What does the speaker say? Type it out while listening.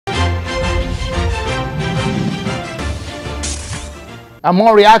And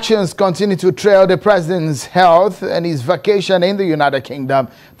more reactions continue to trail the president's health and his vacation in the United Kingdom.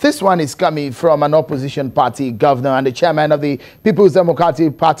 This one is coming from an opposition party governor and the chairman of the People's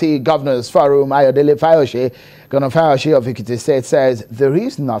Democratic Party Governors Forum, Fayose. Governor Fayose of Ekiti State says there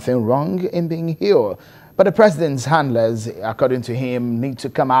is nothing wrong in being ill. But the president's handlers, according to him, need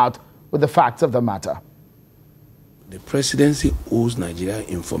to come out with the facts of the matter. The presidency owes Nigeria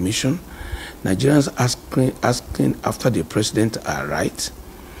information. Nigerians asking after the president are right.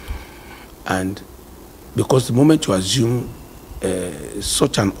 And because the moment you assume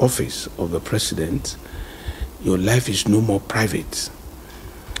such an office of the president, your life is no more private.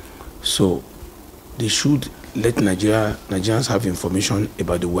 So they should let Nigerians have information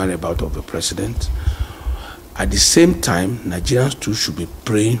about the whereabouts of the president. At the same time, Nigerians too should be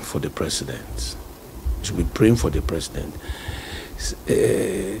praying for the president. Should be praying for the president.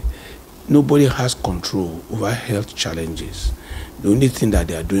 Nobody has control over health challenges. The only thing that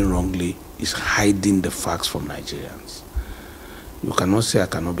they are doing wrongly is hiding the facts from Nigerians. You cannot say I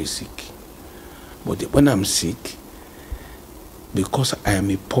cannot be sick. But when I'm sick, because I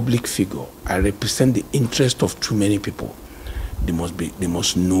am a public figure, I represent the interest of too many people. They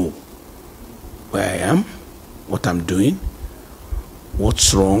must know where I am, what I'm doing,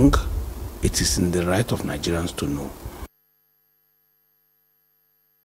 what's wrong. It is in the right of Nigerians to know.